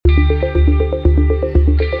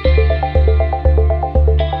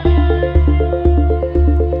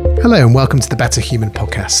Hello and welcome to the Better Human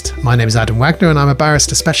podcast. My name is Adam Wagner and I'm a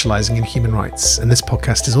barrister specialising in human rights, and this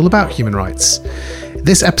podcast is all about human rights.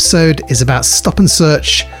 This episode is about stop and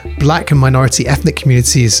search, black and minority ethnic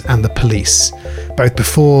communities and the police, both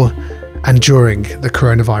before and during the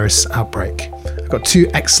coronavirus outbreak. I've got two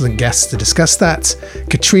excellent guests to discuss that.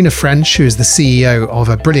 Katrina French, who is the CEO of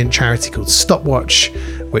a brilliant charity called Stopwatch,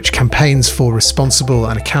 which campaigns for responsible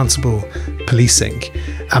and accountable policing.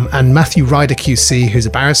 And Matthew Ryder QC, who's a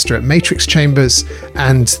barrister at Matrix Chambers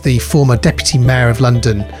and the former Deputy Mayor of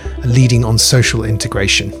London, leading on social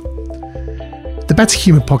integration. The Better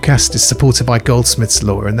Human podcast is supported by Goldsmiths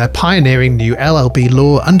Law and their pioneering new LLB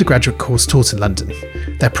Law undergraduate course taught in London.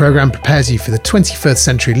 Their programme prepares you for the 21st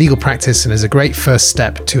century legal practice and is a great first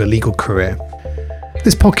step to a legal career.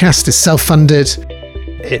 This podcast is self-funded.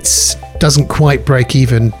 It doesn't quite break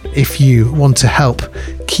even. If you want to help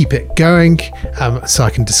keep it going so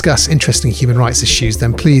I can discuss interesting human rights issues,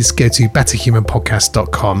 then please go to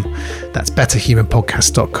betterhumanpodcast.com. That's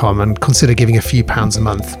betterhumanpodcast.com and consider giving a few pounds a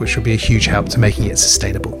month, which will be a huge help to making it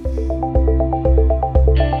sustainable.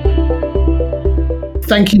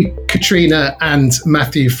 Thank you, Katrina and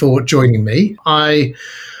Matthew, for joining me. I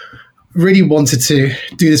really wanted to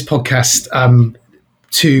do this podcast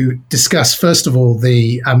to discuss, first of all,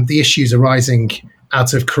 the issues arising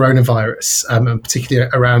out of coronavirus, and particularly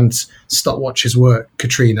around Stopwatch's work,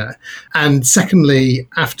 Katrina. And secondly,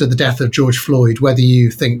 after the death of George Floyd, whether you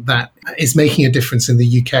think that is making a difference in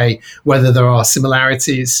the UK, whether there are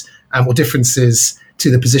similarities or differences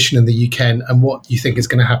to the position in the UK, and what you think is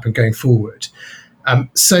going to happen going forward.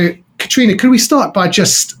 So, Katrina, could we start by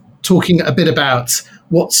just talking a bit about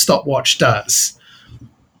what Stopwatch does?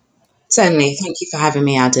 Certainly. Thank you for having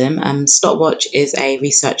me, Adam. Stopwatch is a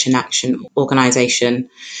research and action organisation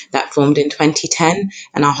that formed in 2010,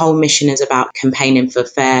 and our whole mission is about campaigning for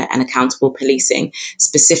fair and accountable policing,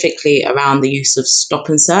 specifically around the use of stop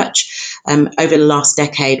and search. Over the last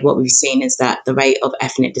decade, what we've seen is that the rate of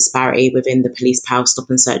ethnic disparity within the police power stop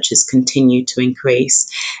and search has continued to increase,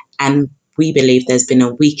 and we believe there's been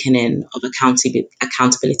a weakening of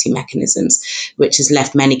accountability mechanisms, which has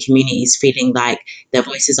left many communities feeling like their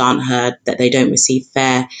voices aren't heard, that they don't receive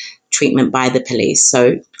fair treatment by the police.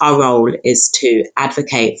 So our role is to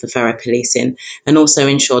advocate for fairer policing and also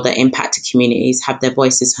ensure that impacted communities have their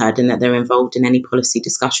voices heard and that they're involved in any policy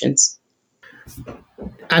discussions.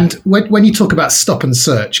 And when you talk about stop and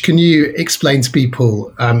search, can you explain to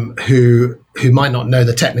people who might not know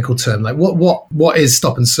the technical term, like what is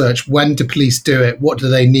stop and search? When do police do it? What do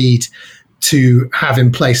they need to have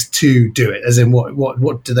in place to do it? As in,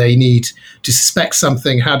 what do they need to suspect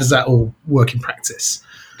something? How does that all work in practice?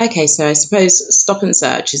 Okay, so I suppose stop and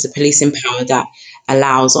search is a policing power that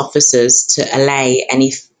allows officers to allay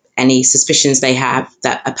any suspicions they have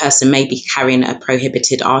that a person may be carrying a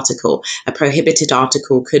prohibited article. A prohibited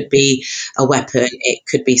article could be a weapon, it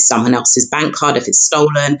could be someone else's bank card if it's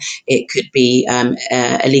stolen, it could be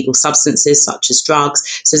illegal substances such as drugs.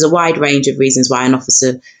 So there's a wide range of reasons why an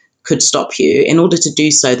officer could stop you. In order to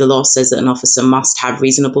do so, the law says that an officer must have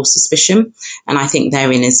reasonable suspicion. And I think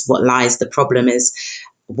therein is what lies the problem, is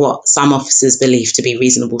what some officers believe to be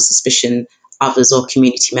reasonable suspicion others or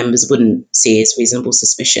community members wouldn't see as reasonable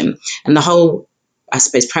suspicion. And the whole, I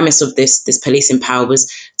suppose, premise of this policing power was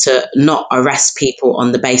to not arrest people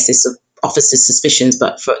on the basis of officers' suspicions,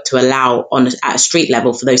 but to allow at a street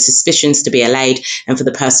level for those suspicions to be allayed and for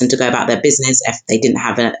the person to go about their business if they didn't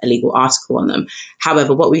have a legal article on them.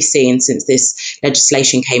 However, what we've seen since this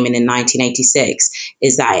legislation came in 1986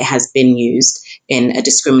 is that it has been used in a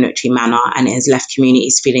discriminatory manner, and it has left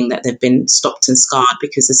communities feeling that they've been stopped and scarred,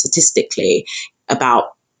 because statistically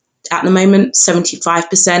about, at the moment,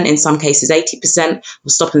 75%, in some cases 80%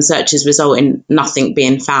 of stop and searches result in nothing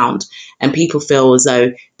being found. And people feel as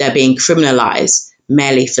though they're being criminalised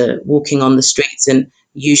merely for walking on the streets, and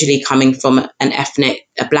usually coming from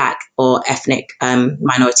a black or ethnic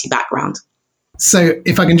minority background. So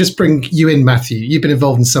if I can just bring you in, Matthew, you've been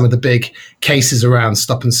involved in some of the big cases around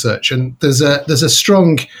stop and search, and there's a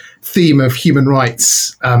strong theme of human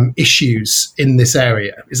rights issues in this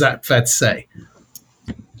area. Is that fair to say?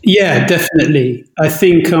 Yeah, definitely. I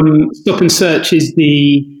think stop and search is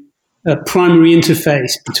the primary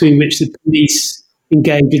interface between which the police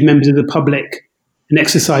engage with members of the public and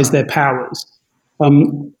exercise their powers.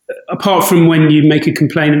 Apart from when you make a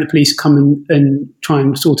complaint and the police come and try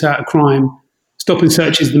and sort out a crime, stop and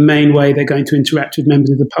search is the main way they're going to interact with members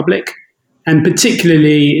of the public. And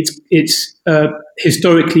particularly, it's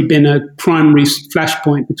historically been a primary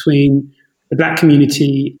flashpoint between the black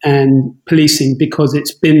community and policing, because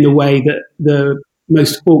it's been the way that the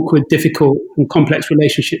most awkward, difficult and complex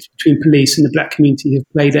relationships between police and the black community have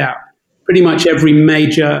played out. Pretty much every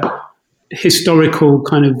major historical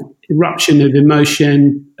kind of eruption of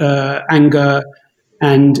emotion, anger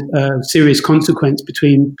and serious consequence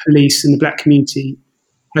between police and the black community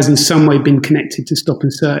has in some way been connected to stop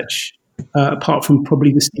and search, apart from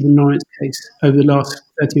probably the Stephen Lawrence case over the last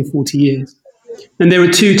 30 or 40 years. And there are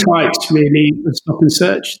two types, really, of stop and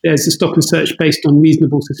search. There's the stop and search based on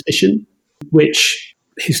reasonable suspicion, which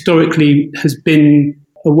historically has been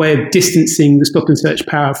a way of distancing the stop and search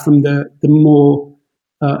power from the more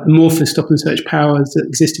amorphous stop and search powers that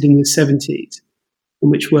existed in the 70s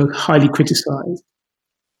and which were highly criticised.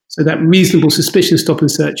 So that reasonable suspicion stop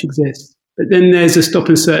and search exists. But then there's a stop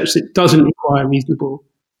and search that doesn't require reasonable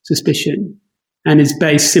suspicion and is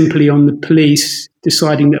based simply on the police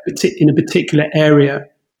deciding that in a particular area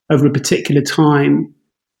over a particular time,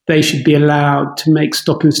 they should be allowed to make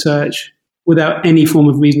stop and search without any form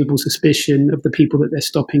of reasonable suspicion of the people that they're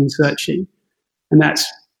stopping and searching. And that's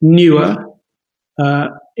newer,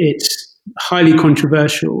 it's highly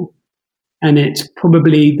controversial, and it's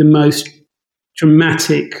probably the most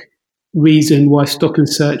dramatic reason why stop and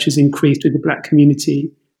search has increased with the black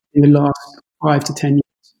community in the last 5 to 10 years.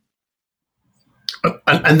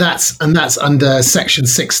 And that's under Section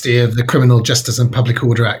 60 of the Criminal Justice and Public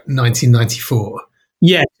Order Act 1994.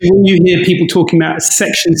 Yeah, when you hear people talking about a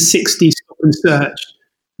Section 60 stop and search,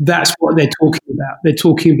 that's what they're talking about. They're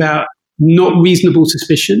talking about not reasonable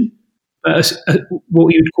suspicion, but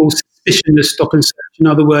what you would call suspicionless stop and search. In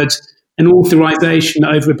other words, an authorization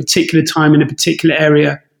over a particular time in a particular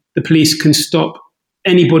area, the police can stop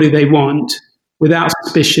anybody they want without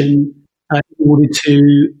suspicion in order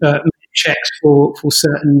to make checks for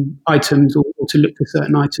certain items or to look for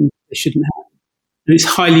certain items they shouldn't have. And it's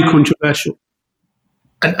highly controversial.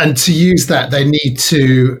 And to use that, they need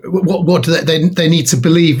to what do they need to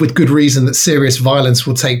believe with good reason that serious violence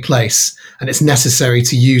will take place, and it's necessary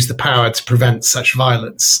to use the power to prevent such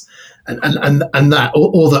violence, and that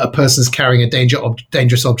or that a person's carrying a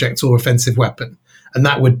dangerous object or offensive weapon, and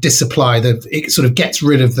that would disapply it sort of gets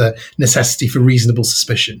rid of the necessity for reasonable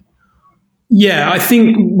suspicion. Yeah, I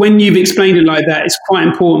think when you've explained it like that, it's quite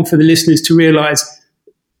important for the listeners to realise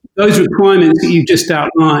those requirements that you've just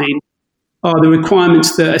outlined are the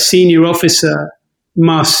requirements that a senior officer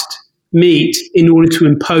must meet in order to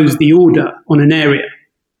impose the order on an area.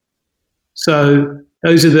 So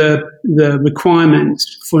those are the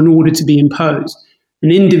requirements for an order to be imposed.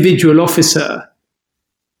 An individual officer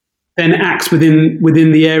then acts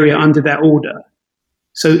within the area under that order.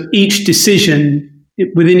 So each decision,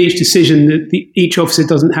 each officer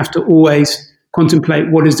doesn't have to always contemplate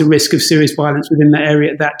what is the risk of serious violence within that area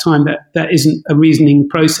at that time. That isn't a reasoning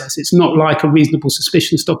process. It's not like a reasonable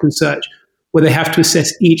suspicion stop and search where they have to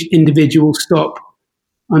assess each individual stop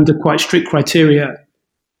under quite strict criteria.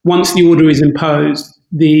 Once the order is imposed,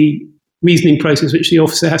 the reasoning process which the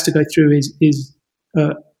officer has to go through is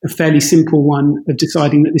a fairly simple one of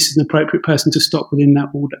deciding that this is an appropriate person to stop within that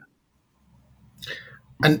order.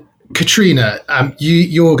 And Katrina,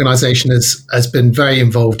 your organisation has been very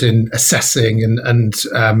involved in assessing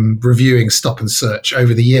and reviewing stop and search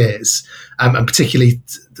over the years, and particularly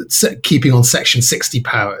keeping on Section 60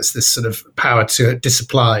 powers, this sort of power to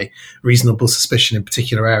disapply reasonable suspicion in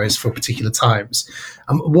particular areas for particular times.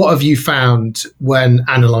 What have you found when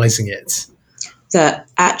analysing it? That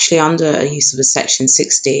actually under a use of a Section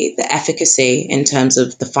 60, the efficacy in terms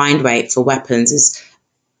of the find rate for weapons is,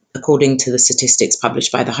 according to the statistics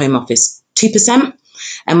published by the Home Office, 2%.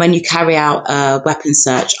 And when you carry out a weapon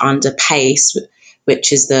search under PACE,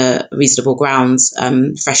 which is the reasonable grounds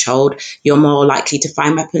threshold, you're more likely to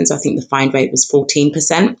find weapons. I think the find rate was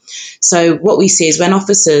 14%. So what we see is when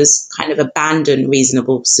officers kind of abandon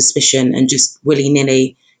reasonable suspicion and just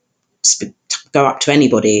willy-nilly go up to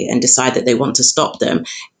anybody and decide that they want to stop them,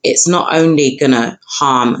 it's not only going to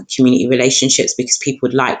harm community relationships because people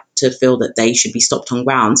would like to feel that they should be stopped on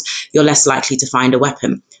grounds, you're less likely to find a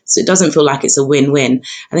weapon. So it doesn't feel like it's a win-win.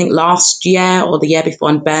 I think last year or the year before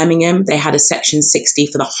in Birmingham, they had a Section 60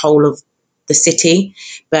 for the whole of the city.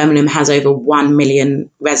 Birmingham has over 1 million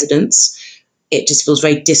residents. It just feels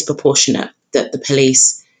very disproportionate that the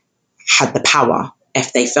police had the power,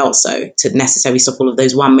 if they felt so, to necessarily stop all of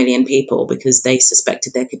those 1 million people because they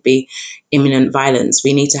suspected there could be imminent violence.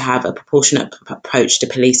 We need to have a proportionate approach to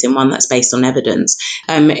policing, one that's based on evidence.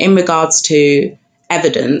 In regards to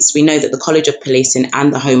evidence, we know that the College of Policing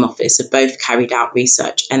and the Home Office have both carried out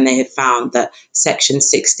research, and they have found that Section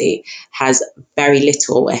 60 has very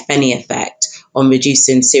little, if any, effect on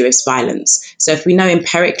reducing serious violence. So if we know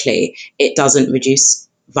empirically it doesn't reduce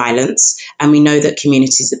violence, and we know that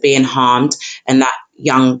communities are being harmed and that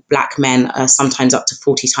young black men are sometimes up to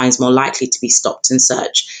 40 times more likely to be stopped and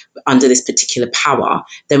searched under this particular power,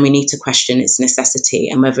 then we need to question its necessity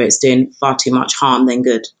and whether it's doing far too much harm than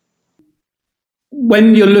good.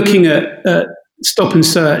 When you're looking at stop and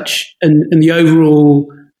search and the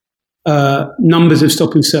overall numbers of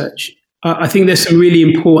stop and search, I think there's some really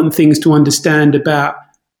important things to understand about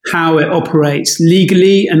how it operates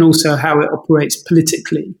legally and also how it operates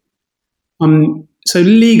politically. So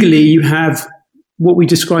legally, you have what we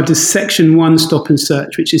described as Section 1 stop and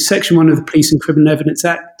search, which is Section 1 of the Police and Criminal Evidence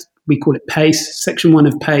Act. We call it PACE, Section 1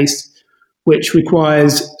 of PACE, which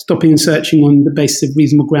requires stopping and searching on the basis of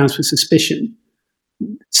reasonable grounds for suspicion.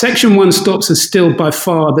 Section 1 stops are still by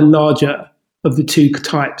far the larger of the two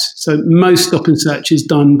types. So most stop and search is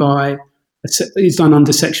done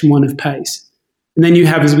under Section 1 of PACE. And then you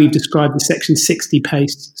have, as we've described, the Section 60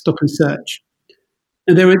 PACE stop and search.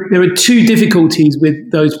 And there are two difficulties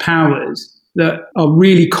with those powers that are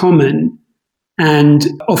really common and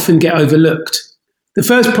often get overlooked. The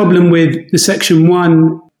first problem with the Section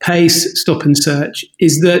 1 PACE stop and search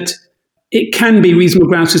is that it can be reasonable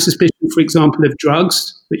grounds for suspicion, for example, of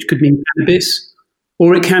drugs, which could mean cannabis,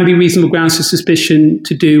 or it can be reasonable grounds for suspicion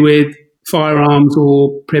to do with firearms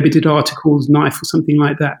or prohibited articles, knife or something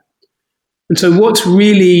like that. And so what's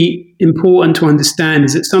really important to understand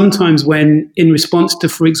is that sometimes when, in response to,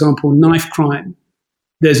 for example, knife crime,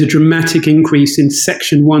 there's a dramatic increase in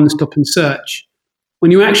Section 1 stop and search.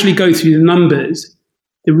 When you actually go through the numbers,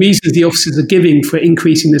 the reasons the officers are giving for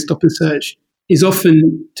increasing the stop and search is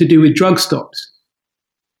often to do with drug stops.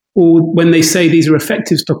 Or when they say these are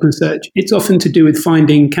effective stop and search, it's often to do with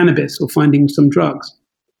finding cannabis or finding some drugs.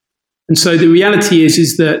 And so the reality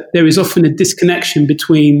is that there is often a disconnection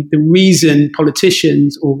between the reason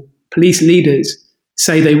politicians or police leaders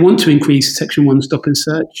say they want to increase Section 1 stop and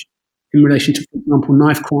search in relation to, for example,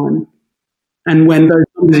 knife crime, and when those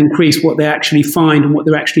numbers increase, what they actually find and what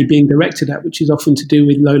they're actually being directed at, which is often to do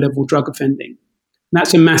with low-level drug offending.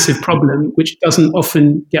 That's a massive problem, which doesn't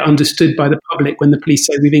often get understood by the public when the police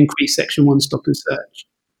say we've increased Section 1 stop and search.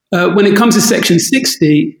 When it comes to Section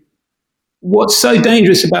 60, what's so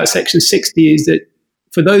dangerous about Section 60 is that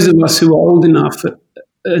for those of us who are old enough,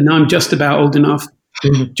 and I'm just about old enough,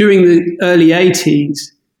 during the early 80s,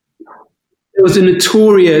 there was a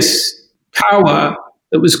notorious power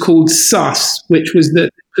that was called sus, which was that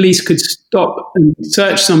police could stop and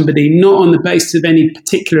search somebody not on the basis of any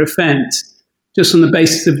particular offence, just on the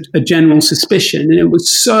basis of a general suspicion. And it was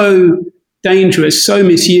so dangerous, so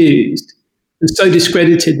misused, and so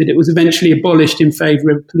discredited that it was eventually abolished in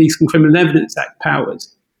favour of Police and Criminal Evidence Act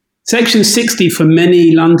powers. Section 60 for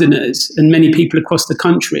many Londoners and many people across the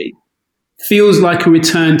country feels like a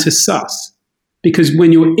return to sus, because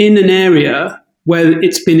when you're in an area where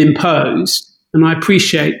it's been imposed, and I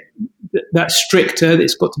appreciate that that's stricter, that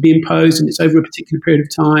it's got to be imposed and it's over a particular period of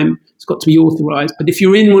time, it's got to be authorised, but if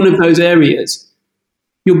you're in one of those areas,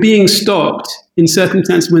 you're being stopped in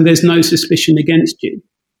circumstances when there's no suspicion against you.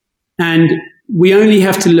 And we only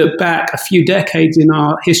have to look back a few decades in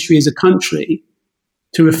our history as a country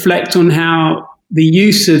to reflect on how the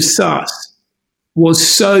use of sus was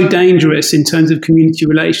so dangerous in terms of community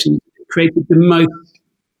relations. It created the most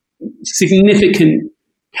significant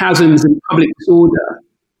chasms in public disorder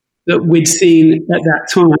that we'd seen at that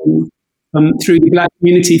time, through the black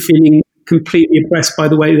community feeling completely oppressed by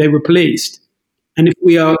the way they were policed. And if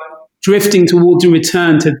we are drifting towards a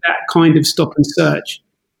return to that kind of stop and search,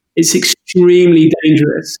 it's extremely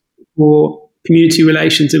dangerous for community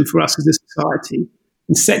relations and for us as a society.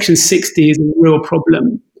 And Section 60 is a real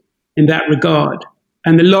problem in that regard.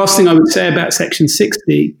 And the last thing I would say about Section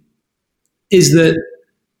 60 is that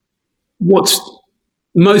what's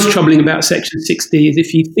most troubling about Section 60 is,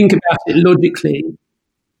 if you think about it logically,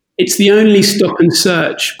 it's the only stop and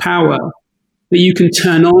search power that you can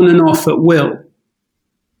turn on and off at will.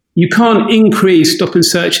 You can't increase stop and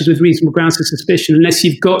searches with reasonable grounds of suspicion unless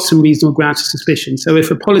you've got some reasonable grounds of suspicion. So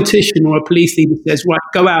if a politician or a police leader says, right,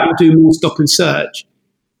 go out and do more stop and search,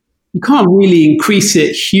 you can't really increase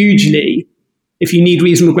it hugely if you need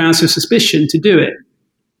reasonable grounds of suspicion to do it.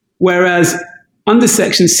 Whereas under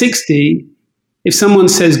Section 60, if someone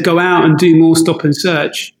says go out and do more stop and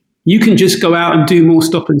search, you can just go out and do more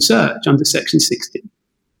stop and search under Section 60.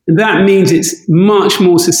 And that means it's much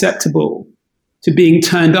more susceptible to being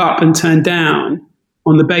turned up and turned down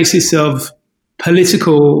on the basis of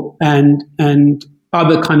political and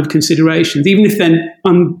other kind of considerations, even if they're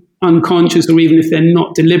unconscious or even if they're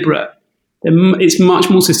not deliberate. It's much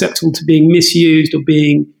more susceptible to being misused or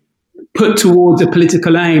being put towards a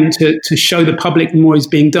political aim to show the public more is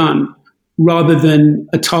being done, rather than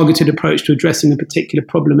a targeted approach to addressing a particular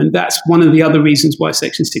problem. And that's one of the other reasons why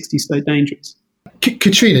Section 60 is so dangerous.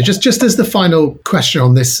 Katrina, just as the final question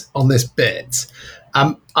on this bit,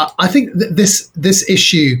 I think that this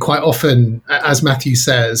issue quite often, as Matthew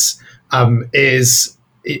says, is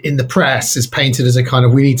in the press is painted as a kind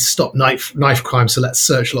of, we need to stop knife crime, so let's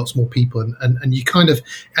search lots more people, and you kind of,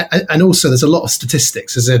 and also there's a lot of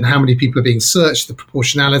statistics, as in how many people are being searched, the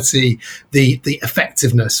proportionality, the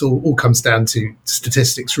effectiveness, all comes down to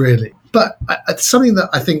statistics really. But something that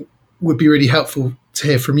I think would be really helpful to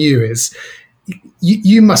hear from you is,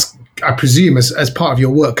 you must, I presume, as part of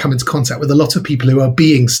your work, come into contact with a lot of people who are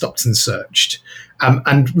being stopped and searched.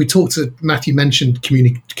 And we talked to, Matthew mentioned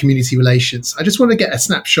community relations. I just want to get a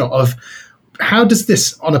snapshot of how does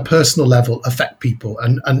this on a personal level affect people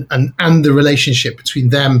and the relationship between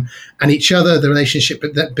them and each other, the relationship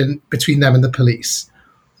between them and the police?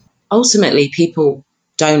 Ultimately, people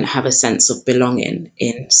don't have a sense of belonging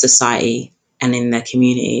in society and in their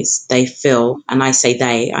communities. They feel, and I say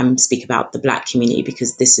they, I'm speaking about the Black community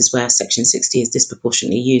because this is where Section 60 is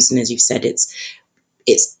disproportionately used. And as you've said, its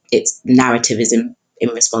narrative is in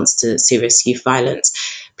response to serious youth violence.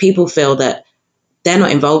 People feel that they're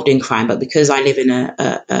not involved in crime, but because I live in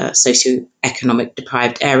a socio-economic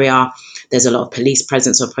deprived area, there's a lot of police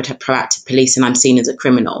presence or proactive police, and I'm seen as a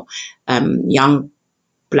criminal. Young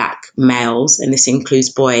Black males, and this includes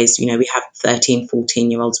boys, we have 13,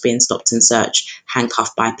 14-year-olds being stopped and searched,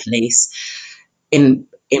 handcuffed by police in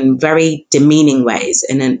very demeaning ways.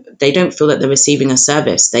 And then they don't feel that they're receiving a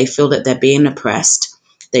service. They feel that they're being oppressed.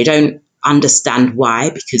 They don't understand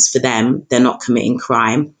why, because for them, they're not committing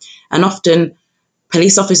crime. And often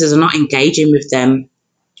police officers are not engaging with them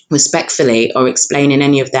respectfully or explaining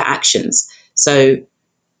any of their actions. So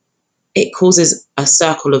it causes a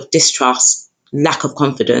circle of distrust, lack of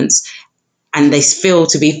confidence, and they feel,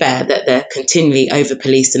 to be fair, that they're continually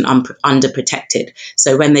over-policed and underprotected.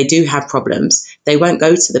 So when they do have problems, they won't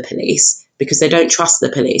go to the police because they don't trust the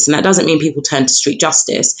police. And that doesn't mean people turn to street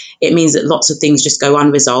justice. It means that lots of things just go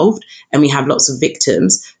unresolved, and we have lots of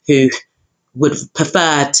victims who would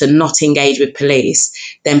prefer to not engage with police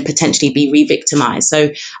than potentially be re-victimized.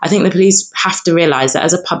 So I think the police have to realize that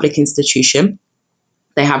as a public institution,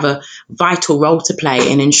 they have a vital role to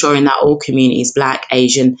play in ensuring that all communities, Black,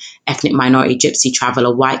 Asian, ethnic minority, gypsy,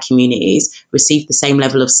 traveller, white communities, receive the same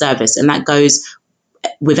level of service. And that goes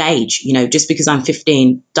with age. Just because I'm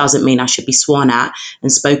 15 doesn't mean I should be sworn at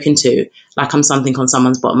and spoken to like I'm something on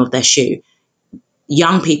someone's bottom of their shoe.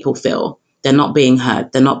 Young people feel they're not being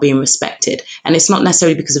heard, they're not being respected. And it's not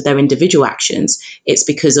necessarily because of their individual actions. It's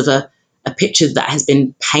because of a picture that has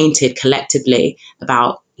been painted collectively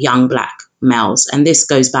about young Black males. And this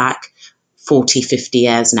goes back 40, 50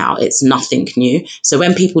 years now. It's nothing new. So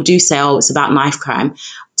when people do say, oh, it's about knife crime,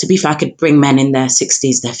 to be fair, I could bring men in their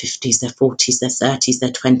 60s, their 50s, their 40s, their 30s, their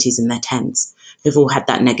 20s and their 10s who've all had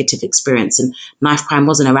that negative experience. And knife crime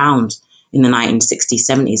wasn't around in the 1960s,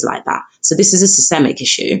 70s like that. So this is a systemic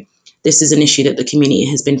issue. This is an issue that the community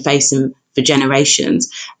has been facing for generations.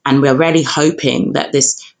 And we're really hoping that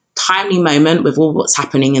this timely moment with all what's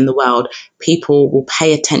happening in the world, people will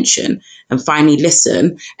pay attention and finally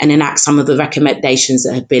listen and enact some of the recommendations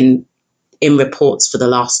that have been in reports for the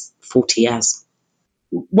last 40 years.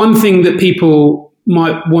 One thing that people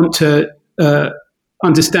might want to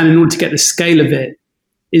understand in order to get the scale of it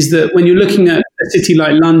is that when you're looking at a city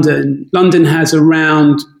like London, London has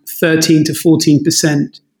around 13 to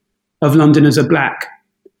 14% of Londoners are Black.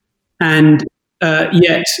 And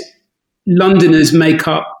yet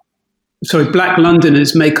Black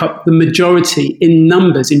Londoners make up the majority in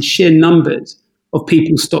numbers, in sheer numbers of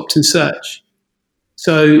people stopped and searched.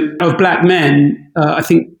 So of Black men, I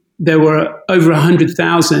think there were over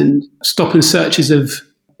 100,000 stop and searches of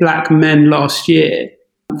Black men last year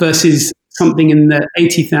versus something in the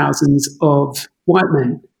 80,000s of white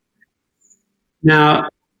men. Now,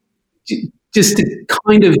 just to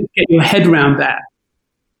kind of get your head around that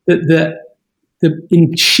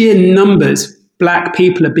in sheer numbers, Black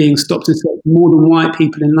people are being stopped and searched more than white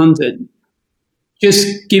people in London,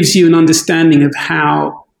 just gives you an understanding of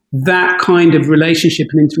how that kind of relationship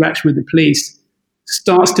and interaction with the police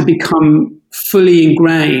starts to become fully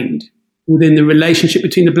ingrained within the relationship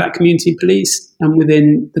between the Black community and police and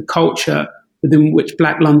within the culture within which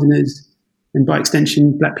Black Londoners and by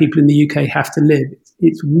extension Black people in the UK have to live.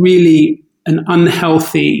 It's really an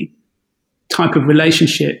unhealthy type of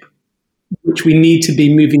relationship which we need to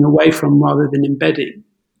be moving away from rather than embedding.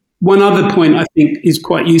 One other point I think is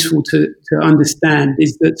quite useful to understand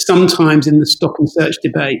is that sometimes in the stop and search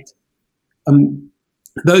debate,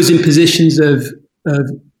 those in positions of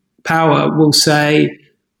power will say,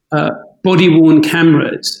 body-worn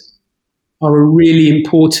cameras are a really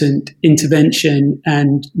important intervention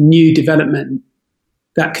and new development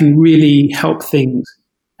that can really help things.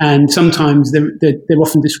 And sometimes they're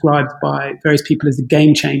often described by various people as a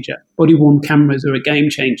game changer. Body-worn cameras are a game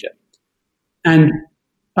changer. And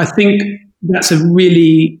I think that's a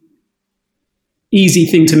really easy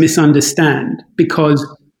thing to misunderstand, because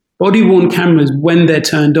body-worn cameras, when they're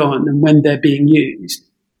turned on and when they're being used,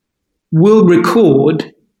 will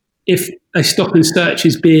record if a stop and search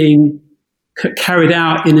is being carried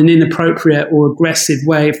out in an inappropriate or aggressive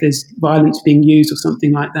way, if there's violence being used or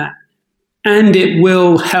something like that. And it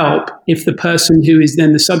will help if the person who is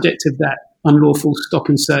then the subject of that unlawful stop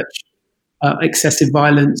and search, excessive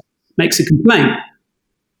violence, makes a complaint.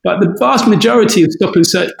 But the vast majority of stop and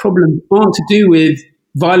search problems aren't to do with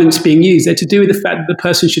violence being used. They're to do with the fact that the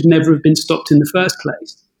person should never have been stopped in the first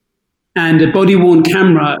place. And a body-worn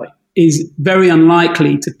camera is very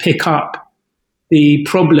unlikely to pick up the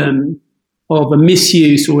problem of a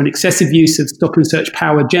misuse or an excessive use of stop and search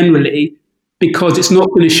power generally, because it's not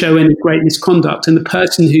going to show any great misconduct, and the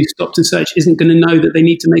person who stopped and searched isn't going to know that they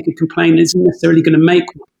need to make a complaint, isn't necessarily going to make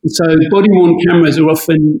one. And so body-worn cameras are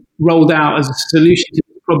often rolled out as a solution to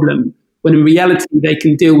the problem, when in reality they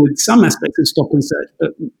can deal with some aspects of stop and search,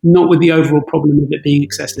 but not with the overall problem of it being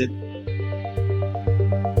excessive.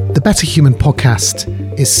 The Better Human podcast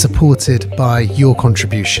is supported by your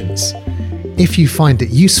contributions. If you find it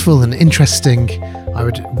useful and interesting, I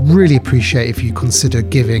would really appreciate if you consider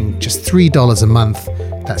giving just $3 a month,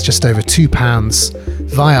 that's just over £2,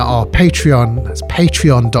 via our Patreon. That's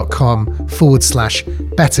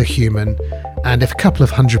patreon.com/betterhuman. And if a couple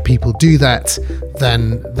of hundred people do that,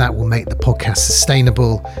 then that will make the podcast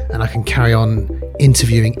sustainable, and I can carry on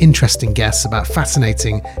interviewing interesting guests about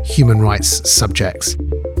fascinating human rights subjects.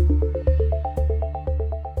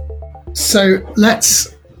 So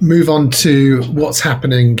let's move on to what's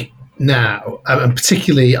happening now, and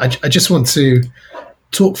particularly I just want to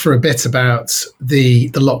talk for a bit about the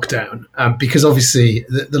lockdown, because obviously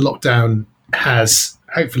the lockdown has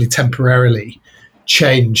hopefully temporarily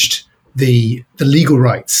changed the legal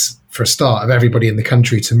rights, for a start, of everybody in the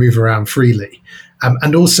country to move around freely,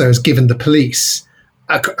 and also has given the police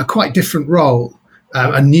a quite different role,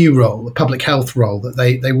 a new role, a public health role that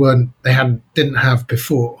they didn't have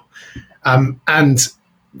before. And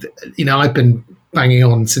you know, I've been banging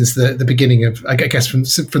on since the beginning of, I guess, from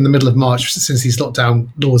the middle of March, since these lockdown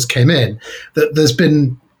laws came in, that there's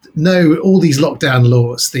been all these lockdown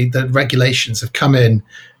laws, the regulations have come in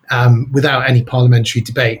without any parliamentary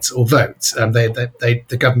debate or vote.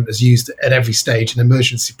 The government has used at every stage an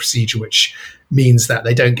emergency procedure, which means that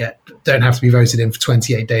they don't have to be voted in for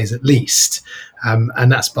 28 days at least,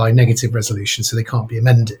 and that's by negative resolution, so they can't be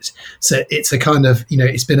amended. So it's a kind of, you know,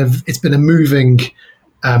 it's been a moving,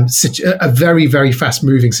 a very, very fast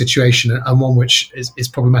moving situation, and one which is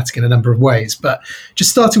problematic in a number of ways. But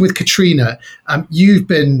just starting with Katrina, you've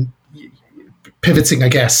been pivoting, I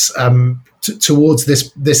guess, towards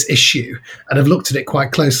this issue, and have looked at it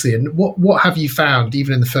quite closely. And what have you found,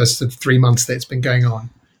 even in the first 3 months that it's been going on?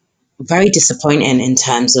 Very disappointing, in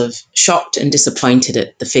terms of shocked and disappointed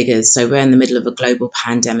at the figures. So we're in the middle of a global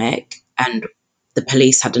pandemic, and the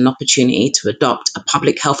police had an opportunity to adopt a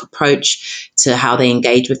public health approach to how they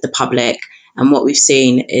engage with the public. And what we've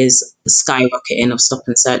seen is the skyrocketing of stop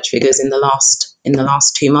and search figures in the last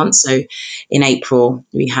 2 months. So in April,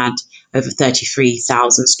 we had over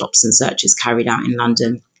 33,000 stops and searches carried out in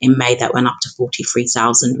London. In May, that went up to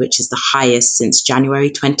 43,000, which is the highest since January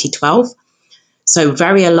 2012. So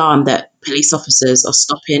very alarmed that police officers are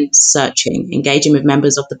stopping, searching, engaging with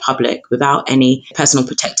members of the public without any personal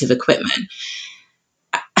protective equipment,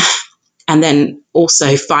 and then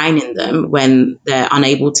also fining them when they're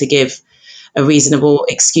unable to give a reasonable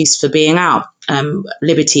excuse for being out.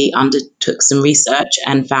 Liberty undertook some research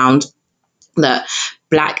and found that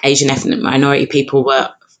Black, Asian, ethnic minority people were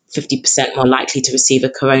 50% more likely to receive a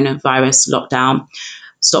coronavirus lockdown.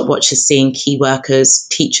 Stopwatch has seen key workers,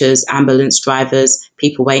 teachers, ambulance drivers,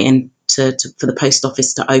 people waiting for the post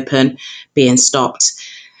office to open, being stopped,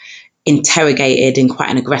 interrogated in quite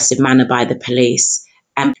an aggressive manner by the police,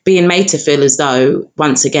 and being made to feel as though,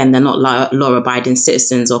 once again, they're not law-abiding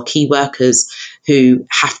citizens or key workers who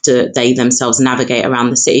have to, they themselves, navigate around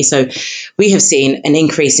the city. So we have seen an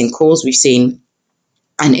increase in calls. We've seen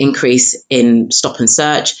an increase in stop and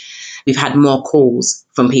search. We've had more calls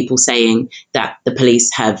from people saying that the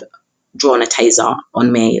police have drawn a taser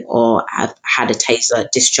on me or have had a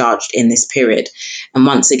taser discharged in this period. And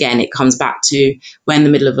once again, it comes back to, we're in the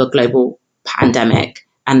middle of a global pandemic,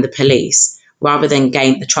 and the police, rather than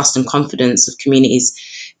gain the trust and confidence of communities,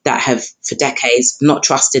 that have for decades not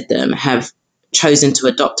trusted them have chosen to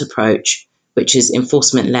adopt approach, which is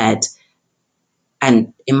enforcement led,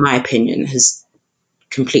 and in my opinion has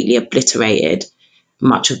completely obliterated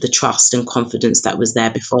much of the trust and confidence that was there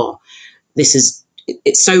before.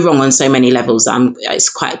 It's so wrong on so many levels that it's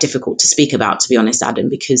quite difficult to speak about, to be honest, Adam,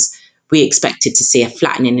 because we expected to see a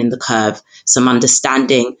flattening in the curve, some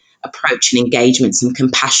understanding, approach and engagement, some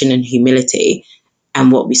compassion and humility.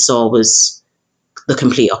 And what we saw was the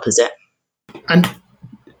complete opposite. And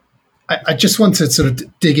I just want to sort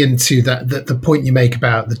of dig into the point you make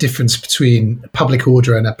about the difference between public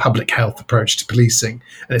order and a public health approach to policing.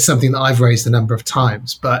 And it's something that I've raised a number of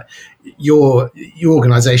times, but your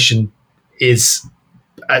organisation is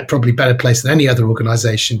probably better placed than any other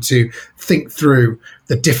organisation to think through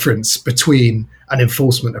the difference between an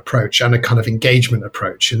enforcement approach and a kind of engagement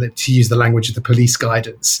approach, and to use the language of the police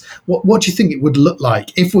guidance. What do you think it would look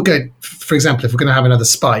like if we're going, for example, if we're going to have another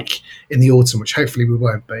spike in the autumn, which hopefully we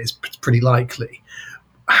won't, but it's pretty likely?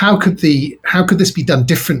 How could this be done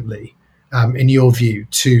differently, in your view,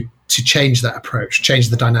 to change that approach, change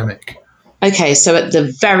the dynamic? Okay, so at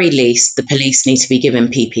the very least, the police need to be given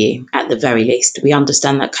PPE, at the very least. We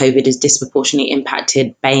understand that COVID has disproportionately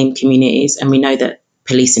impacted BAME communities, and we know that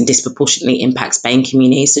policing disproportionately impacts BAME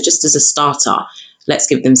communities. So just as a starter, let's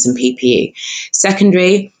give them some PPE.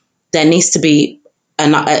 Secondary, there needs to be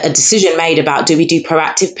a decision made about, do we do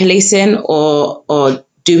proactive policing or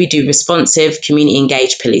do we do responsive, community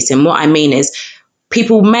engaged policing? What I mean is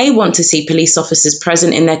people may want to see police officers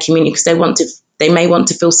present in their community because they may want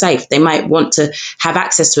to feel safe. They might want to have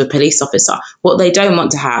access to a police officer. What they don't want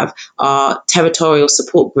to have are territorial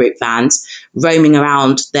support group vans roaming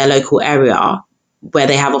around their local area where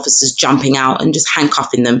they have officers jumping out and just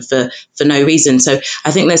handcuffing them for no reason. So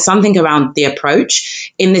I think there's something around the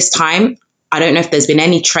approach in this time. I don't know if there's been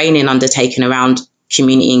any training undertaken around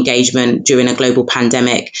community engagement during a global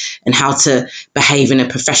pandemic and how to behave in a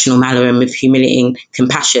professional manner and with humility and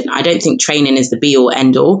compassion. I don't think training is the be all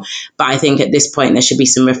end all, but I think at this point there should be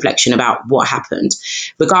some reflection about what happened.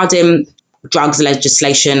 Regarding drugs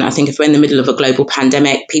legislation, I think if we're in the middle of a global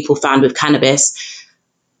pandemic, people found with cannabis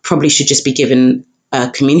probably should just be given a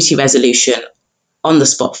community resolution on the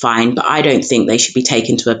spot fine, but I don't think they should be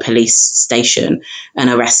taken to a police station and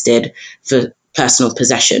arrested for personal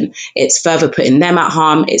possession. It's further putting them at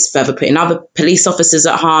harm. It's further putting other police officers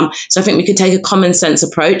at harm. So I think we could take a common sense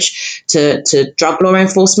approach to drug law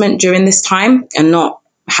enforcement during this time and not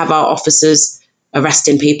have our officers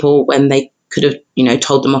arresting people when they could have,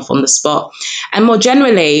 told them off on the spot. And more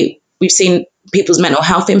generally, we've seen people's mental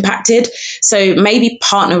health impacted. So maybe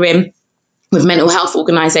partnering with mental health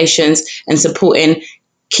organizations and supporting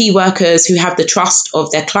key workers who have the trust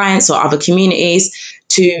of their clients or other communities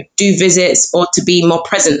to do visits or to be more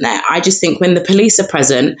present there. I just think when the police are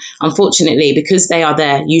present, unfortunately, because they are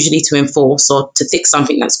there usually to enforce or to fix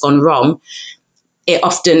something that's gone wrong, it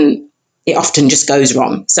often just goes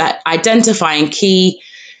wrong. So identifying key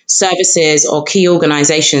services or key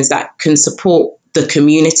organizations that can support the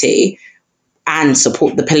community and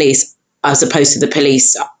support the police as opposed to the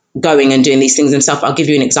police going and doing these things themselves. I'll give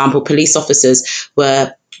you an example. Police officers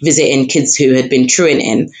were visiting kids who had been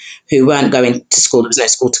truanting, who weren't going to school. There was no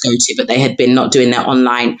school to go to, but they had been not doing their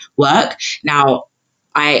online work. Now,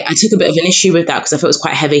 I took a bit of an issue with that because I thought it was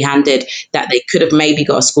quite heavy-handed, that they could have maybe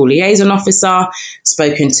got a school liaison officer,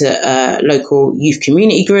 spoken to a local youth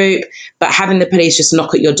community group, but having the police just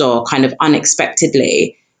knock at your door kind of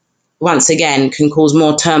unexpectedly, once again, can cause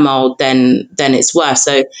more turmoil than it's worth.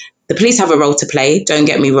 So the police have a role to play, don't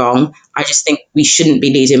get me wrong. I just think we shouldn't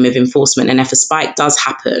be leading with enforcement. And if a spike does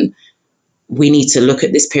happen, we need to look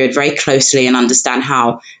at this period very closely and understand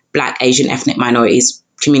how Black, Asian, ethnic minorities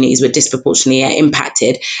communities were disproportionately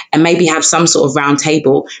impacted, and maybe have some sort of round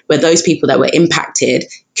table where those people that were impacted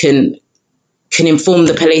can inform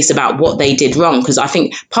the police about what they did wrong. Because I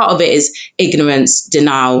think part of it is ignorance,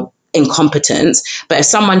 denial, incompetence. But if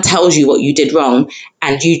someone tells you what you did wrong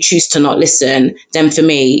and you choose to not listen, then for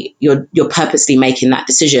me, you're purposely making that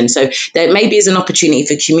decision. So there maybe is an opportunity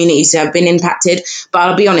for communities to have been impacted. But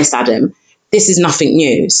I'll be honest, Adam, this is nothing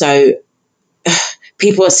new. So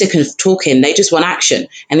people are sick of talking. They just want action.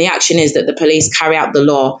 And the action is that the police carry out the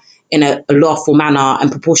law in a lawful manner and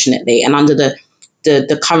proportionately. And under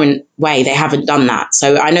the current way, they haven't done that.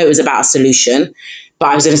 So I know it was about a solution, but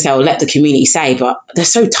I was going to say, let the community say, but they're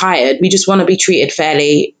so tired. We just want to be treated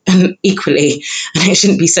fairly and equally, and it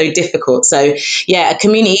shouldn't be so difficult. So yeah,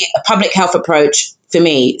 a public health approach for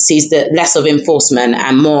me sees the less of enforcement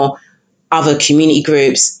and more other community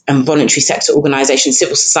groups and voluntary sector organizations,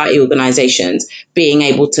 civil society organizations being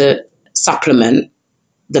able to supplement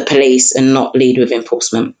the police and not lead with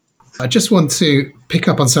enforcement. I just want to pick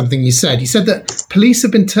up on something you said. You said that police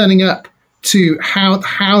have been turning up to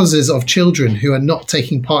houses of children who are not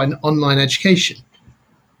taking part in online education.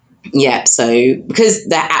 Yeah, so because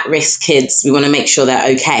they're at-risk kids, we want to make sure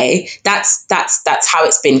they're okay. That's how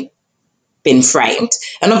it's been framed.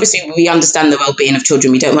 And obviously we understand the well-being of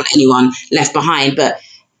children. We don't want anyone left behind. But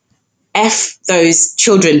if those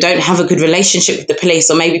children don't have a good relationship with the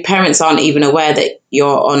police, or maybe parents aren't even aware that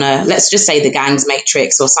you're on a, let's just say the gangs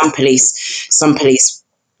matrix or some police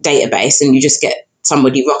database, and you just get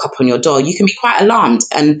somebody rock up on your door, you can be quite alarmed.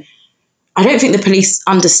 And I don't think the police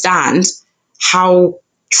understand how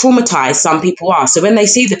traumatized some people are. So when they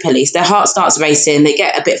see the police, their heart starts racing, they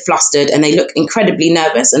get a bit flustered, and they look incredibly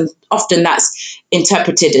nervous. And often that's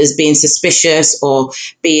interpreted as being suspicious or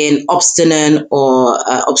being obstinate or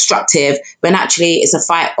obstructive, when actually it's a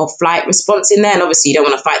fight or flight response in there. And obviously you don't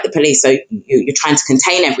want to fight the police, so you're trying to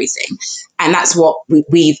contain everything. And that's what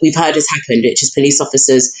we've heard has happened, which is police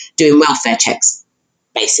officers doing welfare checks,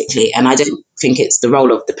 basically. And I don't think it's the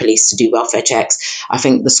role of the police to do welfare checks. I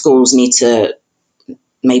think the schools need to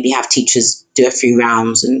maybe have teachers do a few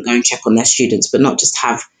rounds and go and check on their students, but not just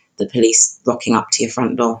have the police rocking up to your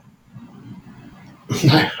front door.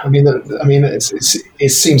 No, I mean,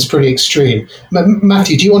 it seems pretty extreme.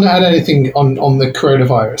 Matthew, do you want to add anything on the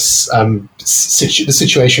coronavirus, the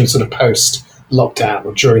situation sort of post lockdown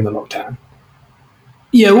or during the lockdown?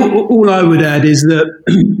 Yeah, all I would add is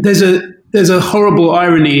that there's a horrible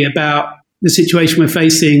irony about the situation we're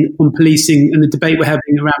facing on policing and the debate we're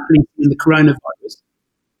having around policing and the coronavirus.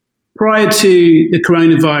 Prior to the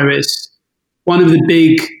coronavirus, one of the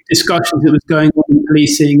big discussions that was going on in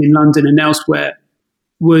policing in London and elsewhere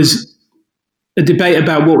was a debate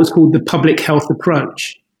about what was called the public health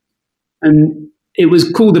approach. And it was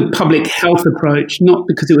called the public health approach, not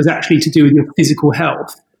because it was actually to do with your physical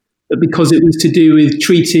health, but because it was to do with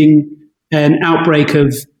treating an outbreak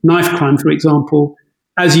of knife crime, for example,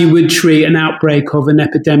 as you would treat an outbreak of an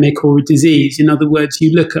epidemic or a disease. In other words,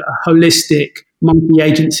 you look at a holistic,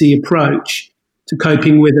 multi-agency approach to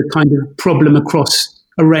coping with a kind of problem across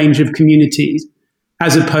a range of communities,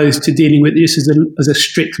 as opposed to dealing with this as a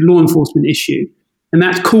strict law enforcement issue. And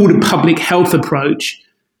that's called a public health approach,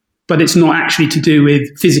 but it's not actually to do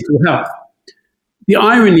with physical health. The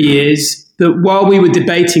irony is that while we were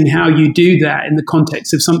debating how you do that in the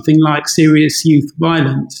context of something like serious youth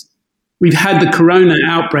violence, we've had the corona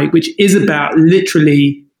outbreak, which is about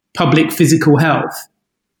literally public physical health.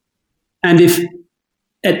 And if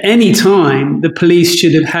at any time the police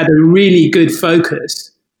should have had a really good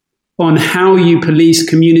focus on how you police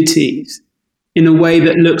communities in a way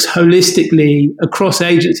that looks holistically across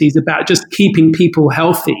agencies about just keeping people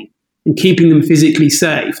healthy and keeping them physically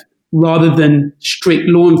safe rather than strict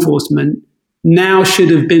law enforcement, now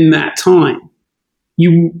should have been that time.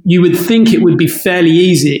 You would think it would be fairly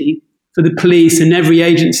easy for the police and every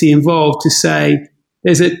agency involved to say,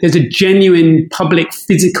 there's a genuine public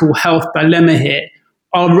physical health dilemma here.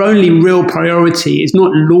 Our only real priority is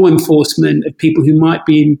not law enforcement of people who might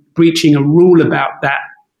be breaching a rule about that.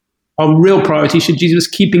 Our real priority should be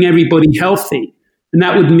just keeping everybody healthy. And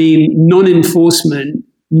that would mean non-enforcement,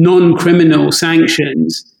 non-criminal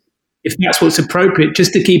sanctions, if that's what's appropriate,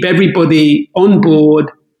 just to keep everybody on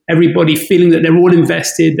board, everybody feeling that they're all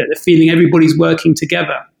invested, that they're feeling everybody's working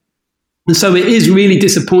together. And so it is really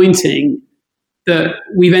disappointing that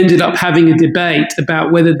we've ended up having a debate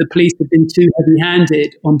about whether the police have been too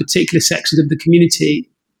heavy-handed on particular sections of the community,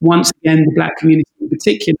 once again the black community in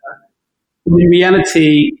particular. When in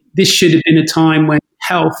reality, this should have been a time when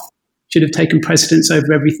health should have taken precedence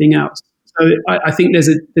over everything else. So I think there's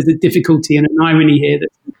a difficulty and an irony here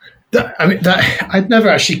I'd never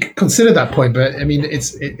actually considered that point, but I mean,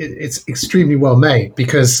 it's extremely well made,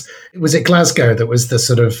 because was it Glasgow that was the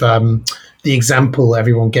sort of the example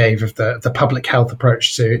everyone gave of the public health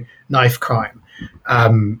approach to knife crime,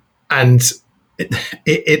 and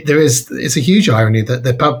it's a huge irony that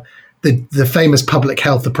the famous public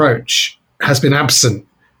health approach has been absent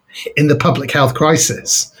in the public health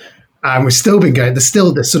crisis. And we've still been going. There's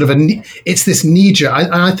still this sort of it's this knee-jerk.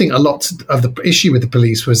 I think a lot of the issue with the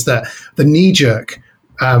police was that the knee-jerk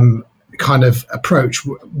kind of approach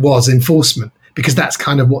was enforcement, because that's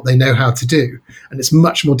kind of what they know how to do, and it's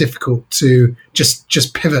much more difficult to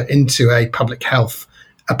just pivot into a public health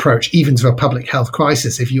approach, even to a public health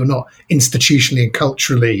crisis, if you're not institutionally and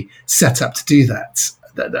culturally set up to do that.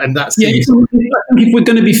 And that's if we're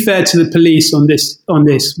going to be fair to the police on this,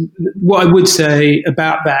 what I would say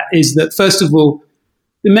about that is that, first of all,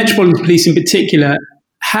 the Metropolitan Police in particular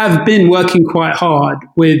have been working quite hard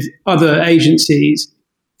with other agencies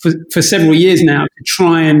for several years now to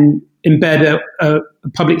try and embed a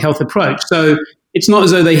public health approach. So it's not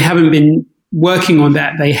as though they haven't been working on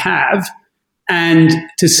that. They have. And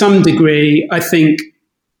to some degree, I think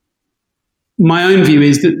my own view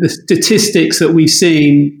is that the statistics that we've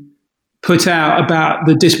seen put out about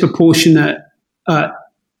the disproportionate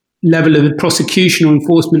level of prosecution or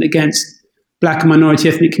enforcement against Black and minority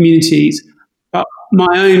ethnic communities, my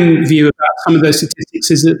own view about some of those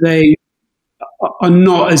statistics is that they are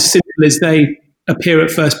not as simple as they appear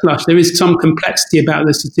at first blush. There is some complexity about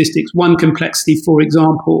the statistics. One complexity, for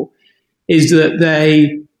example, is that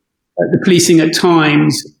the policing at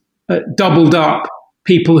times doubled up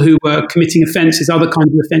people who were committing offences, other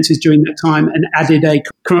kinds of offences during that time, and added a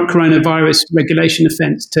coronavirus regulation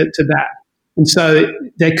offence to that. And so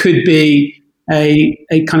there could be a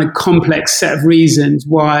kind of complex set of reasons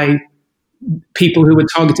why people who were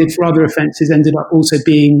targeted for other offences ended up also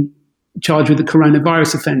being charged with a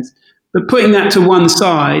coronavirus offence. But putting that to one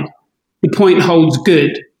side, the point holds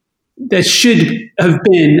good. There should have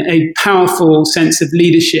been a powerful sense of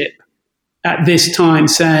leadership at this time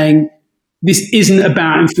saying, this isn't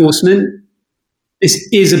about enforcement. This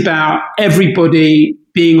is about everybody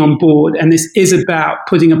being on board. And this is about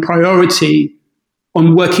putting a priority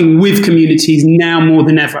on working with communities now more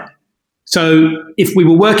than ever. So if we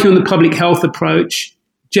were working on the public health approach,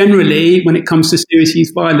 generally, when it comes to serious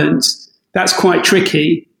youth violence, that's quite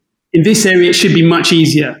tricky. In this area, it should be much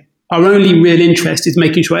easier. Our only real interest is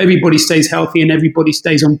making sure everybody stays healthy and everybody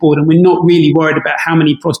stays on board. And we're not really worried about how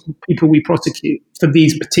many people we prosecute for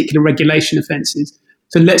these particular regulation offences.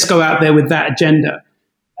 So let's go out there with that agenda.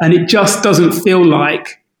 And it just doesn't feel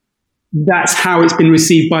like that's how it's been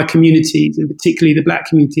received by communities, and particularly the Black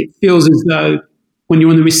community. It feels as though when you're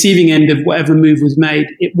on the receiving end of whatever move was made,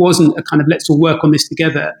 it wasn't a kind of let's all work on this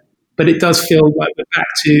together. But it does feel like we're back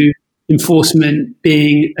to enforcement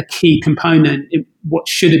being a key component in what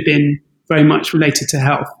should have been very much related to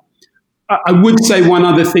health. I would say one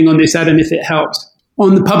other thing on this, Adam, if it helps.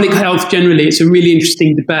 On the public health generally, it's a really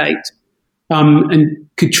interesting debate. And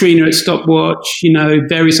Katrina at Stopwatch,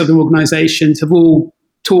 various other organisations have all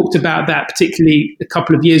talked about that, particularly a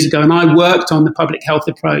couple of years ago. And I worked on the public health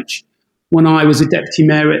approach when I was a deputy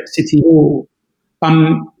mayor at City Hall.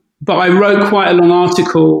 But I wrote quite a long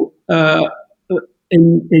article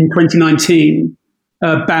in 2019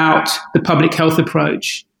 about the public health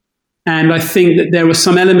approach. And I think that there were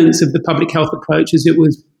some elements of the public health approach as it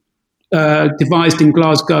was devised in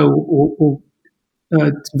Glasgow or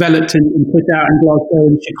developed and put out in Glasgow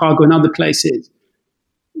and Chicago and other places,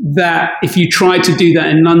 that if you tried to do that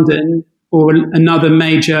in London or another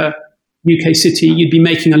major UK city, you'd be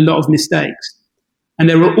making a lot of mistakes. And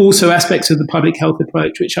there are also aspects of the public health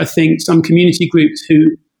approach which I think some community groups who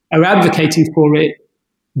are advocating for it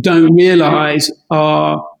don't realise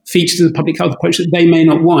are features of the public health approach that they may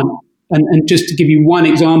not want. And just to give you one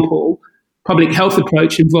example, public health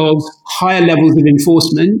approach involves higher levels of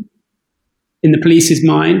enforcement in the police's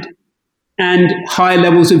mind and higher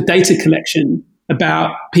levels of data collection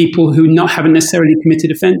about people who haven't necessarily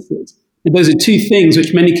committed offences. And those are two things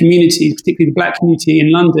which many communities, particularly the Black community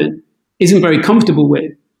in London, isn't very comfortable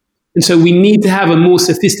with. And so we need to have a more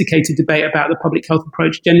sophisticated debate about the public health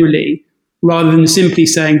approach generally, rather than simply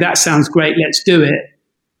saying, that sounds great, let's do it.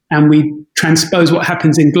 And we transpose what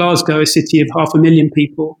happens in Glasgow, a city of 500,000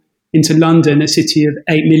 people, into London, a city of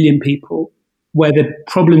 8 million people, where the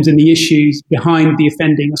problems and the issues behind the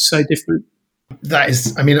offending are so different. That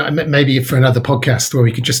is, maybe for another podcast where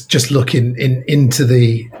we could just look into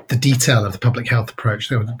the detail of the public health approach.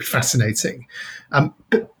 That would be fascinating.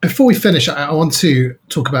 But before we finish, I want to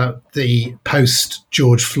talk about the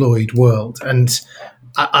post-George Floyd world. And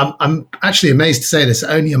I'm actually amazed to say this.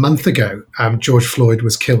 Only a month ago, George Floyd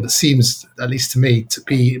was killed. It seems, at least to me, to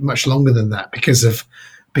be much longer than that because of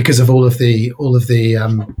all of the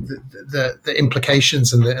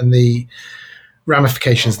implications and the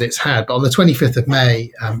ramifications that it's had. But on the 25th of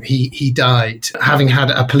May, he died, having had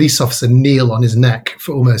a police officer kneel on his neck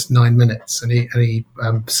for almost 9 minutes, and he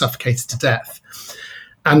suffocated to death.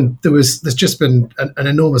 And there's just been an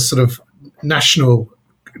enormous sort of national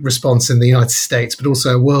response in the United States, but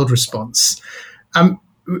also a world response.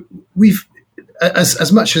 We've,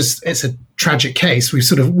 as much as it's a tragic case,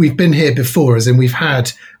 we've been here before, as in we've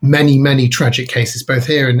had many tragic cases, both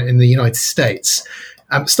here and in the United States.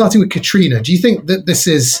 Starting with Katrina, do you think that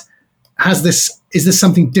is this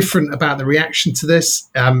something different about the reaction to this?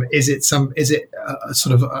 Is it a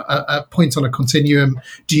sort of a point on a continuum?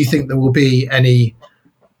 Do you think there will be any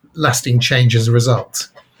lasting change as a result?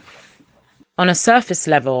 On a surface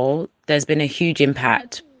level, there's been a huge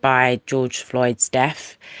impact by George Floyd's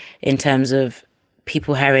death in terms of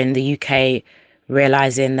people here in the UK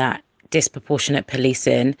realising that disproportionate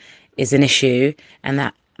policing is an issue, and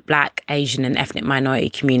that Black, Asian and ethnic minority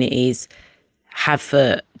communities have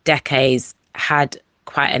for decades had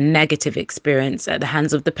quite a negative experience at the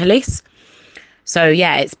hands of the police. So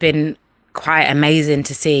yeah, it's been quite amazing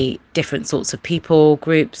to see different sorts of people,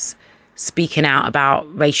 groups speaking out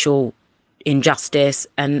about racial injustice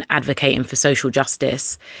and advocating for social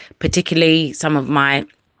justice, particularly some of my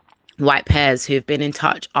white peers who've been in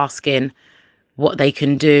touch asking what they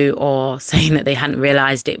can do, or saying that they hadn't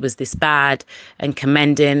realised it was this bad, and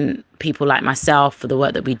commending people like myself for the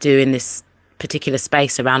work that we do in this particular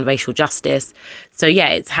space around racial justice. So yeah,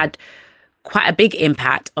 it's had quite a big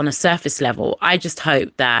impact on a surface level. I just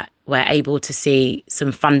hope that we're able to see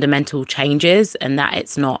some fundamental changes, and that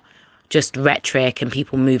it's not just rhetoric and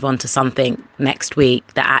people move on to something next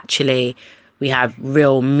week, that actually we have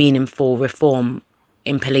real meaningful reform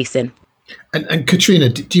in policing. And Katrina,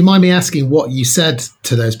 do you mind me asking what you said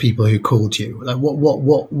to those people who called you? Like,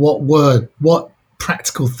 what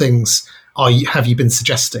practical things have you been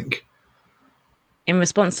suggesting? In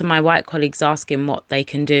response to my white colleagues asking what they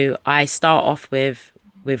can do, I start off with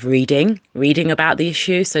reading about the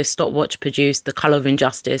issue. So Stopwatch produced The Colour of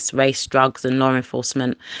Injustice, Race, Drugs and Law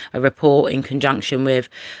Enforcement, a report in conjunction with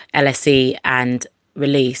LSE and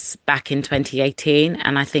Release back in 2018.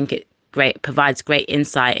 And I think it provides great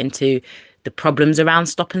insight into the problems around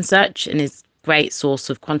stop and search, and is a great source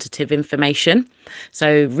of quantitative information.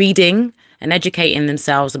 So reading and educating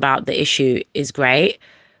themselves about the issue is great.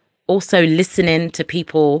 Also listening to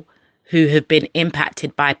people who have been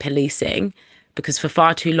impacted by policing, because for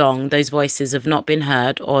far too long those voices have not been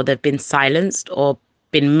heard, or they've been silenced or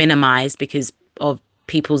been minimized because of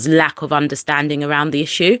people's lack of understanding around the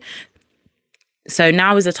issue. So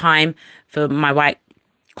now is a time for my white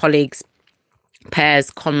colleagues, peers,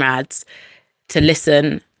 comrades, to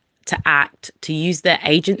listen, to act, to use their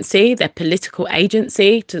agency, their political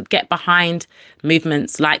agency, to get behind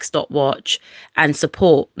movements like Stopwatch and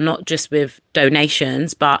support, not just with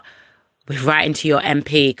donations, but with writing to your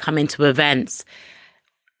MP, coming to events,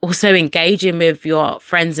 also engaging with your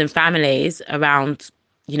friends and families around,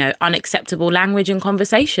 unacceptable language and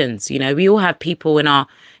conversations. We all have people in our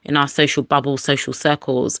social bubble, social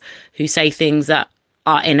circles, who say things that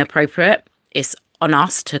are inappropriate. It's on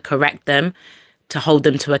us to correct them, to hold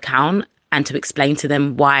them to account, and to explain to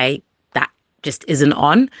them why that just isn't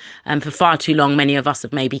on. And for far too long, many of us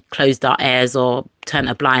have maybe closed our ears or turned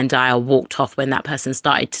a blind eye or walked off when that person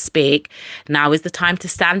started to speak. Now is the time to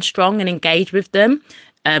stand strong and engage with them,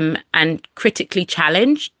 and critically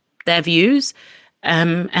challenge their views,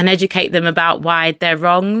 and educate them about why they're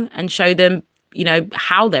wrong, and show them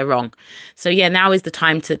how they're wrong. So yeah, now is the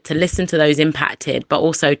time to listen to those impacted, but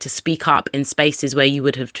also to speak up in spaces where you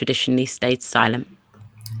would have traditionally stayed silent.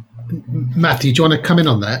 Matthew, do you want to come in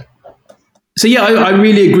on that? So yeah, I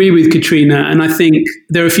really agree with Katrina, and I think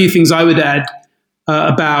there are a few things I would add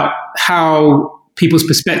about how people's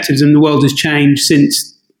perspectives in the world has changed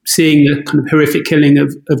since seeing the kind of horrific killing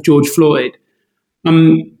of George Floyd.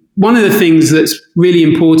 One of the things that's really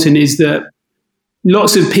important is that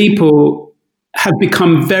lots of people have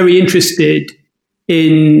become very interested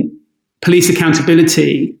in police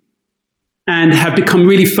accountability and have become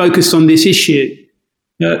really focused on this issue.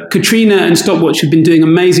 Katrina and Stopwatch have been doing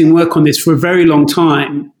amazing work on this for a very long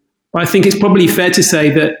time. But I think it's probably fair to say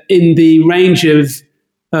that in the range of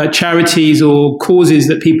charities or causes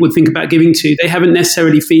that people would think about giving to, they haven't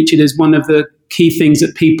necessarily featured as one of the key things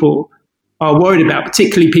that people are worried about,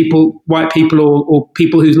 particularly white people or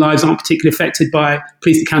people whose lives aren't particularly affected by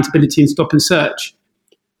police accountability and stop and search.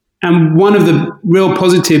 And one of the real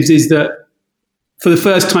positives is that for the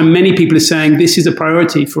first time, many people are saying this is a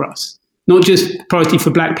priority for us, not just priority for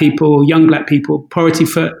Black people or young Black people, priority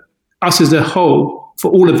for us as a whole, for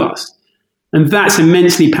all of us. And that's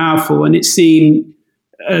immensely powerful. And it's seen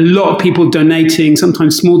a lot of people donating,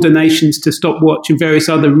 sometimes small donations, to Stopwatch and various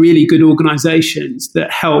other really good organizations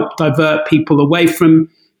that help divert people away from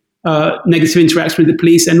negative interaction with the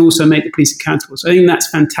police and also make the police accountable. So I think that's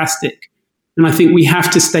fantastic. And I think we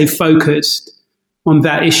have to stay focused on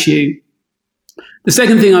that issue. The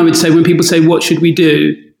second thing I would say, when people say, what should we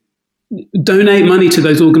do? Donate money to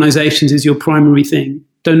those organizations is your primary thing.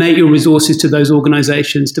 Donate your resources to those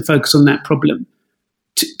organizations to focus on that problem.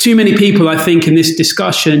 Too many people, I think, in this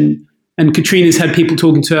discussion, and Katrina's had people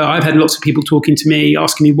talking to her, I've had lots of people talking to me,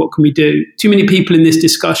 asking me, what can we do? Too many people in this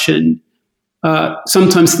discussion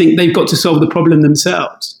sometimes think they've got to solve the problem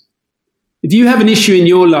themselves. If you have an issue in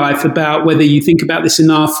your life about whether you think about this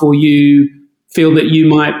enough, or you feel that you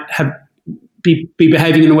might be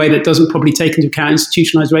behaving in a way that doesn't probably take into account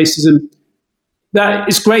institutionalized racism, that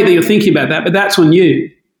it's great that you're thinking about that, but that's on you.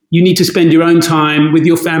 You need to spend your own time with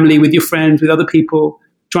your family, with your friends, with other people,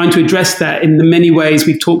 trying to address that in the many ways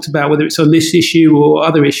we've talked about, whether it's on this issue or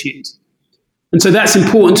other issues. And so that's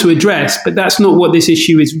important to address, but that's not what this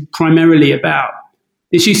issue is primarily about.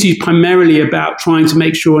 This issue is primarily about trying to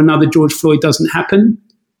make sure another George Floyd doesn't happen,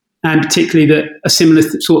 and particularly that a similar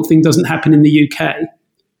sort of thing doesn't happen in the UK.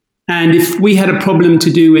 And if we had a problem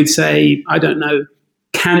to do with, say, I don't know,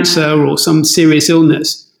 cancer or some serious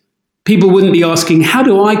illness, people wouldn't be asking, how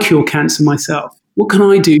do I cure cancer myself? What can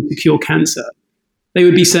I do to cure cancer? They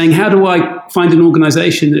would be saying, how do I find an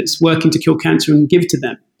organization that's working to cure cancer and give to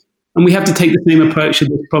them? And we have to take the same approach to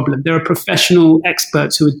this problem. There are professional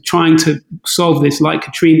experts who are trying to solve this, like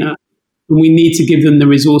Katrina, and we need to give them the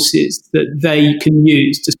resources that they can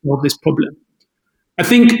use to solve this problem. I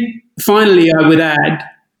think, finally, I would add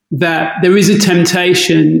that there is a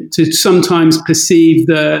temptation to sometimes perceive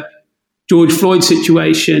the George Floyd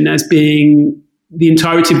situation as being the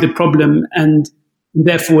entirety of the problem, and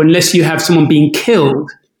therefore, unless you have someone being killed,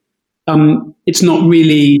 it's not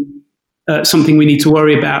really something we need to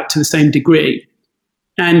worry about to the same degree.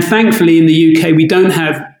 And thankfully, in the UK, we don't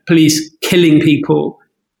have police killing people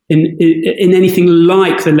in anything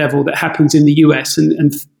like the level that happens in the US.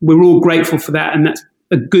 And we're all grateful for that. And that's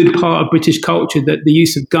a good part of British culture, that the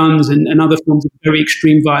use of guns and other forms of very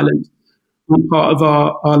extreme violence aren't part of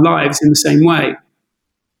our lives in the same way.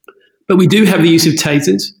 But we do have the use of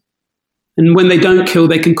tasers. And when they don't kill,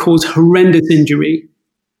 they can cause horrendous injury.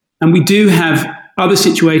 And we do have other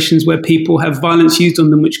situations where people have violence used on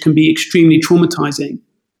them, which can be extremely traumatizing.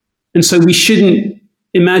 And so we shouldn't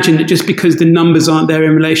imagine that just because the numbers aren't there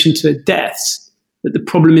in relation to deaths, that the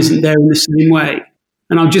problem isn't there in the same way.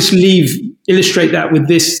 And I'll just illustrate that with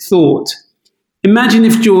this thought. Imagine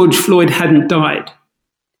if George Floyd hadn't died.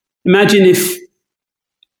 Imagine if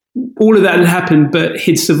all of that had happened, but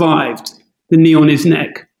he'd survived the knee on his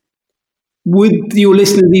neck. Would your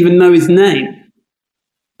listeners even know his name?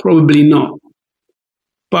 Probably not.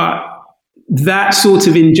 But that sort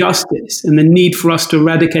of injustice and the need for us to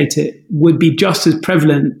eradicate it would be just as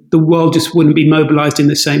prevalent. The world just wouldn't be mobilized in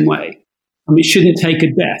the same way. And it shouldn't take a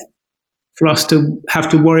death for us to have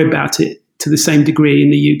to worry about it to the same degree in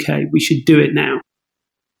the UK. We should do it now.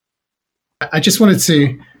 I just wanted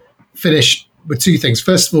to finish with two things.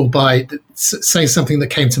 First of all, by saying something that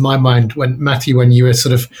came to my mind when, Matthew, when you were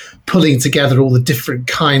sort of pulling together all the different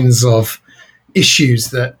kinds of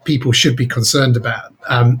issues that people should be concerned about.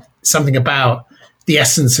 Something about the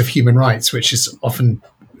essence of human rights, which is often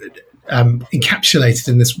encapsulated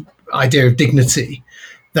in this idea of dignity,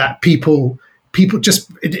 that for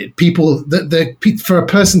a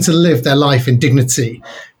person to live their life in dignity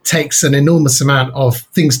takes an enormous amount of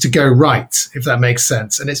things to go right, if that makes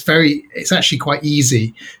sense. And it's actually quite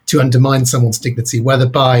easy to undermine someone's dignity, whether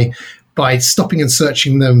by stopping and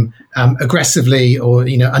searching them aggressively or,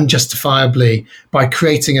 unjustifiably, by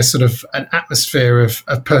creating a sort of an atmosphere of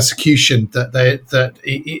persecution that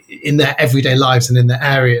in their everyday lives and in their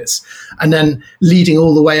areas, and then leading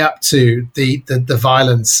all the way up to the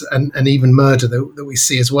violence and even murder that we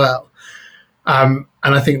see as well. And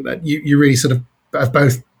I think that you really sort of have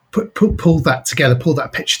both pulled that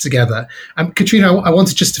picture together. Katrina, I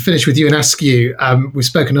wanted just to finish with you and ask you, we've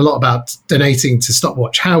spoken a lot about donating to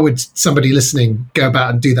Stopwatch. How would somebody listening go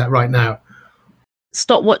about and do that right now?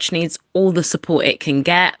 Stopwatch needs all the support it can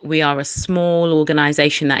get. We are a small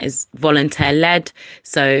organisation that is volunteer-led,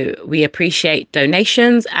 so we appreciate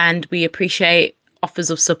donations and we appreciate offers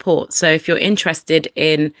of support. So if you're interested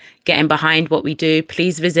in getting behind what we do,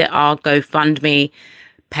 please visit our GoFundMe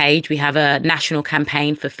page. We have a national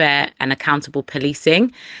campaign for fair and accountable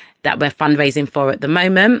policing that we're fundraising for at the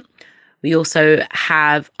moment. We also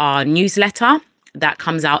have our newsletter that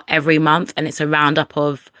comes out every month, and it's a roundup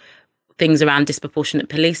of things around disproportionate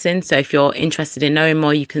policing. So if you're interested in knowing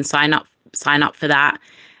more, you can sign up for that.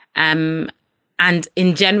 And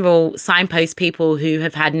in general, signpost people who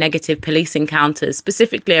have had negative police encounters,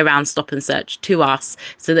 specifically around stop and search, to us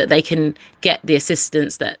so that they can get the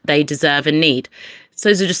assistance that they deserve and need. So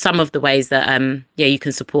those are just some of the ways that, you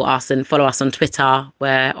can support us, and follow us on Twitter.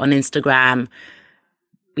 We're on Instagram.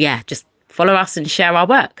 Just follow us and share our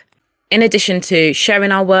work. In addition to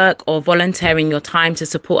sharing our work or volunteering your time to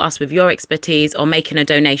support us with your expertise or making a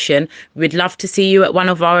donation, we'd love to see you at one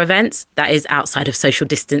of our events. That is outside of social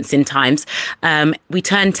distancing times. We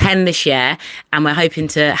turned 10 this year and we're hoping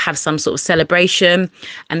to have some sort of celebration.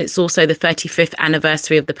 And it's also the 35th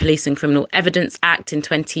anniversary of the Police and Criminal Evidence Act in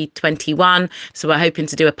 2021. So we're hoping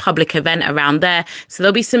to do a public event around there. So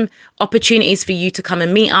there'll be some opportunities for you to come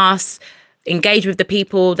and meet us, engage with the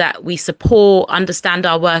people that we support, understand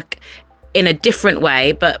our work in a different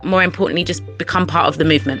way, but more importantly, just become part of the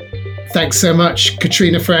movement. Thanks so much,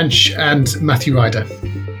 Katrina French and Matthew Ryder.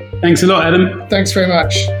 Thanks a lot, Adam. Thanks very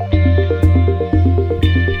much.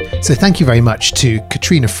 So thank you very much to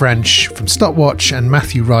Katrina French from Stopwatch and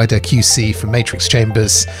Matthew Ryder QC from Matrix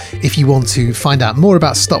Chambers. If you want to find out more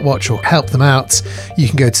about Stopwatch or help them out, you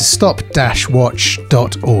can go to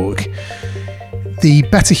stop-watch.org. The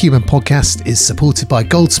Better Human podcast is supported by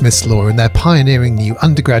Goldsmiths Law and their pioneering new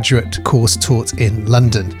undergraduate course taught in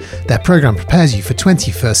London. Their programme prepares you for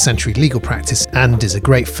 21st century legal practice and is a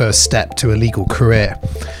great first step to a legal career.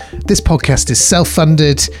 This podcast is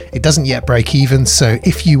self-funded. It doesn't yet break even, so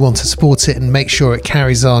if you want to support it and make sure it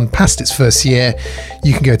carries on past its first year,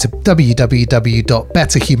 you can go to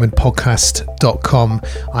www.betterhumanpodcast.com.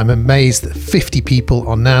 I'm amazed that 50 people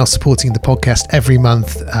are now supporting the podcast every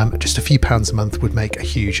month. Just a few pounds a month would make a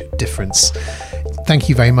huge difference. Thank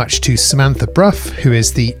you very much to Samantha Brough, who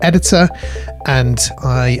is the editor, and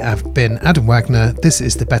I have been Adam Wagner. This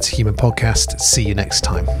is the Better Human Podcast. See you next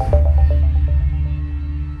time.